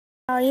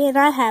And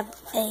I have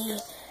a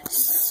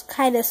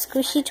kind of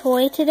squishy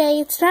toy today.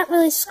 It's not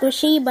really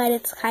squishy, but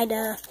it's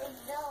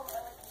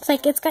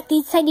like it's got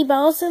these tiny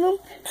balls in them,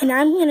 and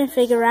I'm gonna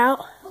figure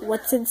out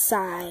what's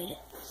inside.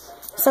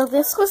 So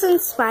this was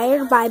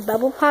inspired by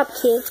Bubble Pop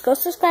Kids. Go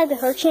subscribe to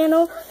her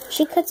channel.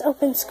 She cuts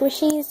open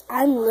squishies.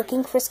 I'm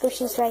looking for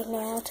squishies right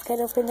now to cut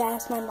open to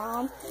ask my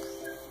mom.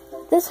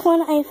 This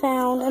one I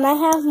found, and I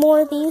have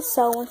more of these,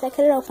 so once I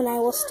cut it open, I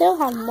will still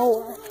have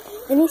more.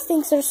 And these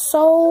things are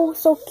so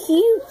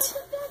cute.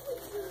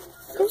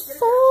 They're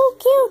so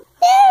cute.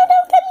 No,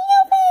 don't cut me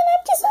open.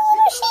 I'm just a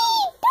little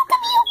sheep. Don't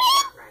cut me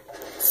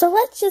open. So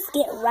let's just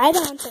get right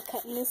on to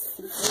cutting this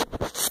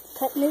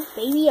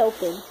baby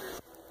open.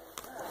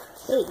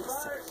 Please.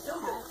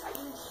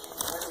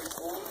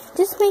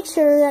 Just make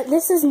sure that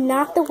this is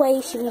not the way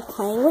you should be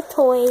playing with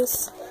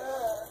toys.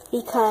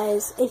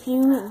 Because if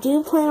you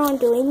do plan on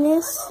doing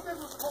this,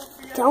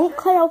 don't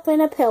cut open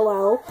a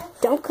pillow.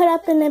 Don't cut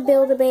open a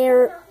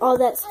Build-A-Bear, all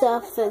that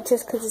stuff,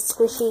 just because it's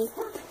squishy.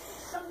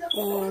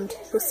 And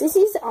the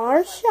sissies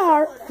are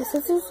sharp. The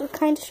scissors are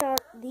kind of sharp.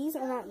 These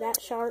are not that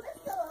sharp.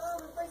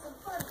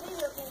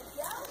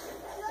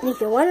 And if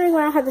you're wondering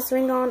why I have this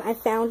ring on, I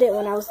found it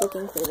when I was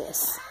looking for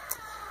this.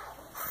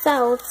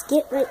 So let's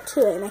get right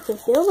to it. And I can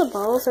feel the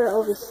balls are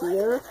over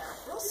here.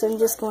 So I'm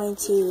just going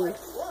to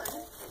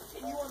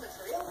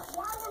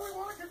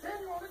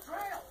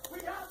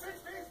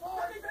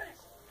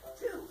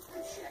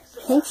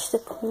pinch the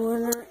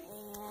corner and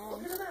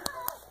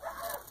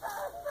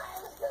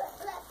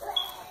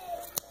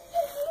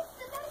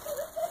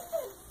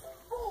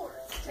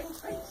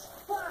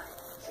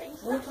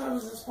what time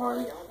is this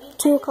party?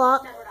 2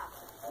 o'clock.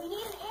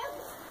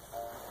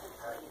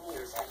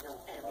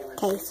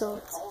 Okay, so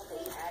let's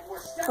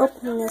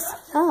open this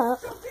up.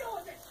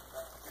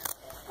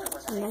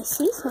 And I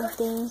see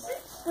something.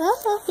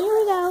 Oh, here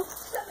we go.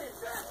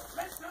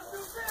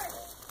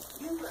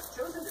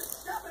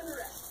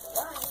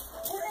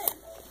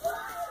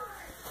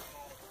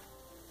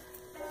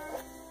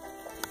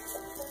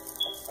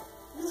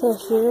 So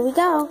here we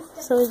go.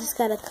 So we just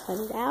gotta cut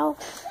it out.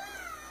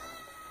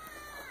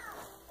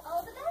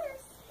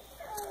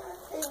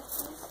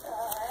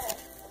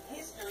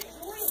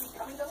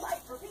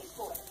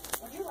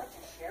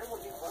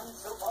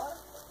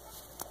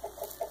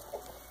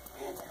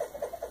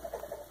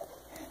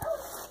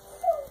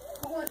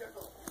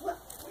 Wonderful. Well,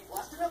 we've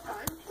lost enough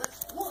time.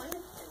 Let's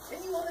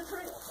continue on the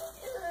trail.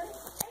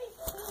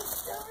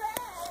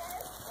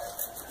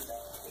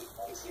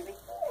 Excuse me?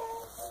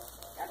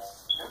 That's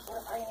not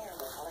what I am,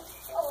 Holly.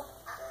 Oh,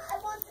 I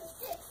want the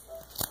 6.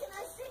 Can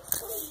I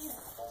 6, please?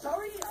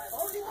 Sorry, I've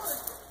already won.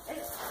 Hey,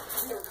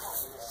 we are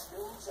caught in the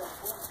snows of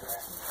winter.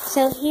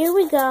 So here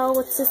we go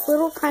with this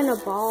little kind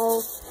of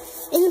ball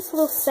in this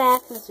little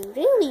sack. It's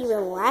really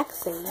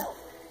relaxing.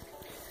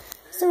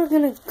 So we're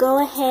going to go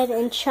ahead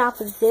and chop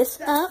this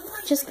up.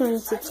 Just going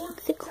to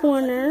take the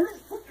corner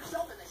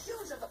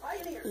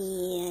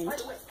and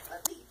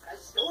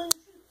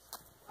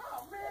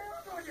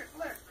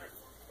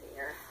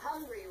You're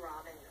hungry,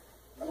 Robin.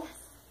 Yes,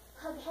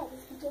 Hughead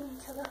is beginning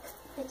to look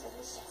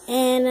delicious.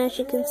 And as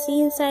you can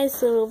see inside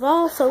this little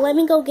ball, so let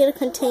me go get a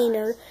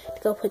container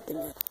to go put them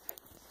in.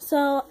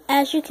 So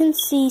as you can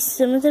see,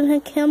 some of them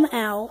have come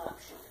out.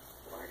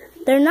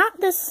 They're not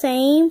the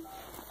same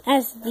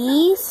as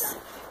these.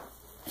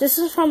 This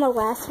is from a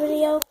last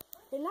video.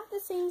 They're not the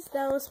same as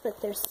those,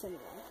 but they're similar.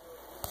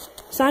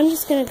 So I'm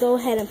just going to go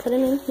ahead and put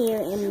them in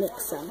here and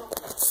mix them. No way,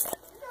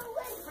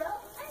 bro.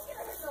 I ain't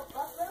gonna hit no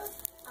buffalo.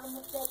 I'm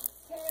a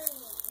vegetarian,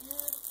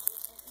 dude.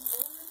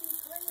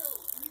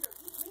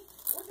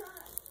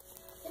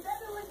 If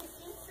everyone just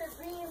eats their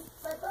greens,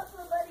 my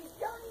buffalo buddies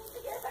don't need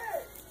to get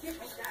hurt.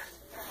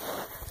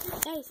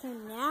 Okay, so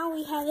now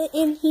we have it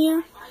in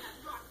here.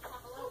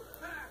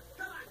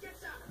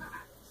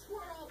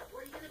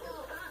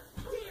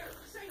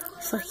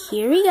 So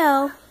here we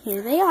go.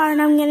 Here they are,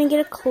 and I'm going to get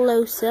a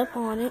close-up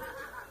on it.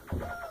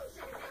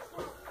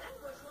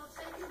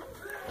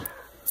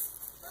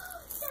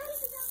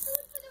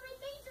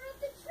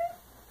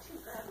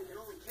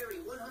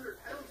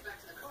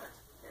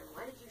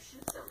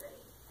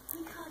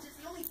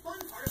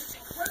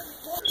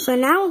 So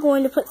now we're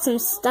going to put some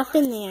stuff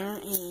in there,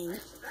 and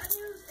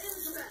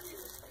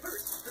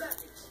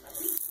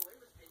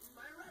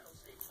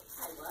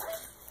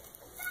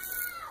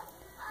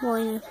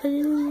going to put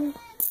it in there.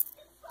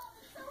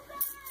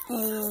 And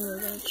we're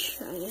going to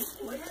try it.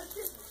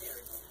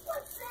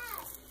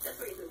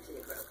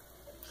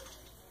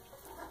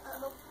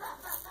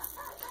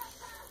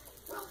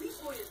 Well,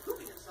 Beast Boy is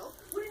pooping himself.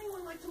 Would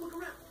anyone like to look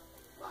around?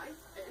 Bye,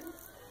 and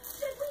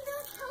Should we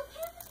not help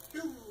him?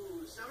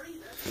 ooh, sorry,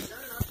 that's not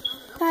an option on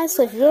the Guys,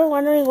 so if you're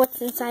wondering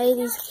what's inside of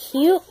these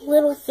cute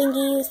little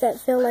thingies that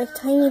feel like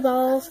tiny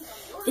balls,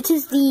 it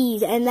is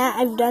these. And that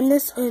I've done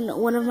this in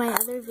one of my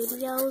other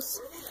videos.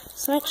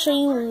 So make sure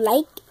you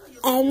like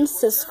and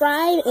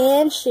subscribe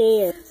and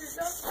share.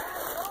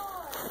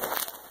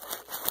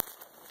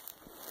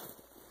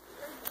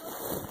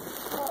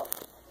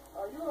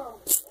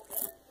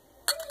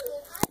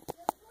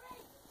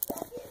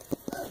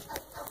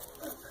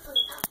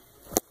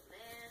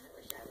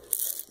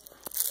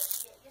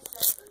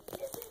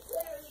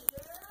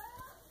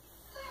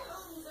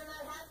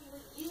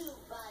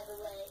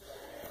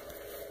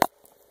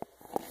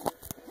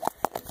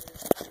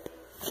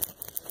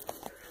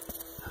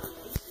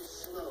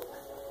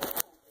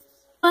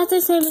 as I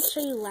say, make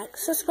sure you like,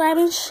 subscribe,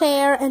 and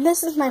share. And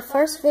this is my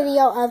first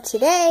video of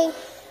today.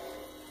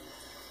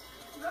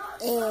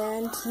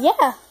 And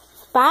yeah,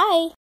 bye.